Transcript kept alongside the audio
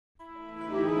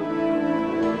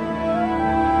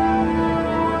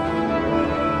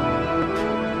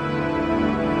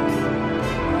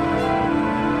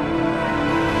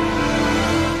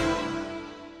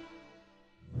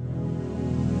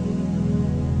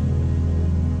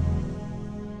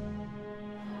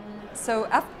So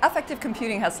affective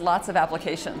computing has lots of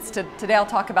applications. Today I'll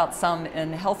talk about some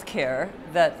in healthcare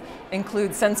that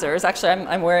include sensors. Actually,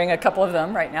 I'm wearing a couple of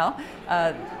them right now.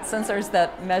 Sensors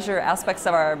that measure aspects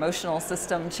of our emotional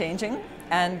system changing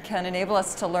and can enable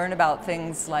us to learn about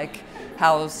things like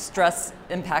how stress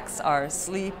impacts our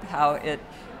sleep, how it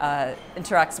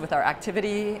interacts with our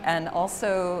activity, and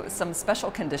also some special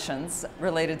conditions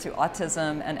related to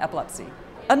autism and epilepsy.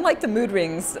 Unlike the mood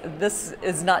rings, this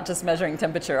is not just measuring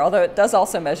temperature, although it does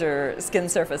also measure skin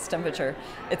surface temperature.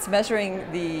 It's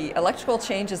measuring the electrical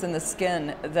changes in the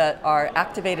skin that are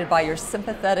activated by your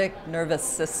sympathetic nervous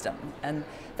system. And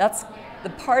that's the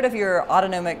part of your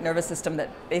autonomic nervous system that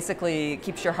basically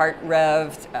keeps your heart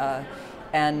revved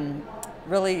and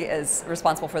really is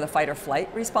responsible for the fight or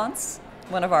flight response,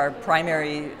 one of our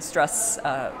primary stress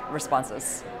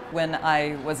responses. When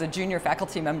I was a junior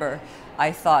faculty member,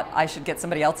 I thought I should get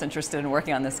somebody else interested in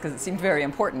working on this because it seemed very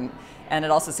important, and it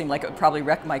also seemed like it would probably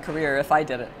wreck my career if I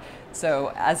did it.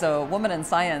 So as a woman in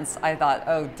science, I thought,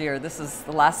 oh dear, this is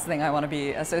the last thing I want to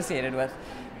be associated with.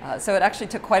 So it actually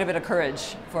took quite a bit of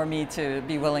courage for me to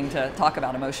be willing to talk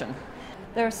about emotion.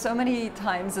 There are so many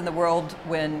times in the world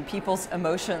when people's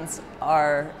emotions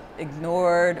are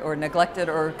ignored or neglected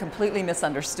or completely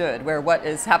misunderstood, where what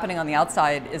is happening on the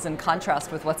outside is in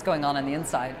contrast with what's going on the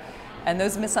inside. And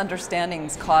those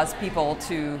misunderstandings cause people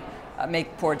to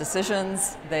make poor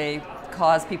decisions. They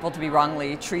cause people to be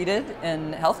wrongly treated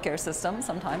in healthcare systems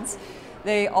sometimes.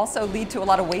 They also lead to a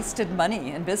lot of wasted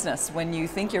money in business when you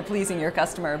think you're pleasing your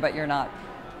customer, but you're not.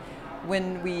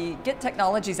 When we get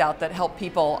technologies out that help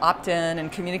people opt in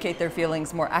and communicate their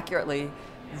feelings more accurately,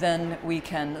 then we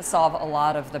can solve a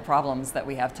lot of the problems that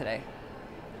we have today.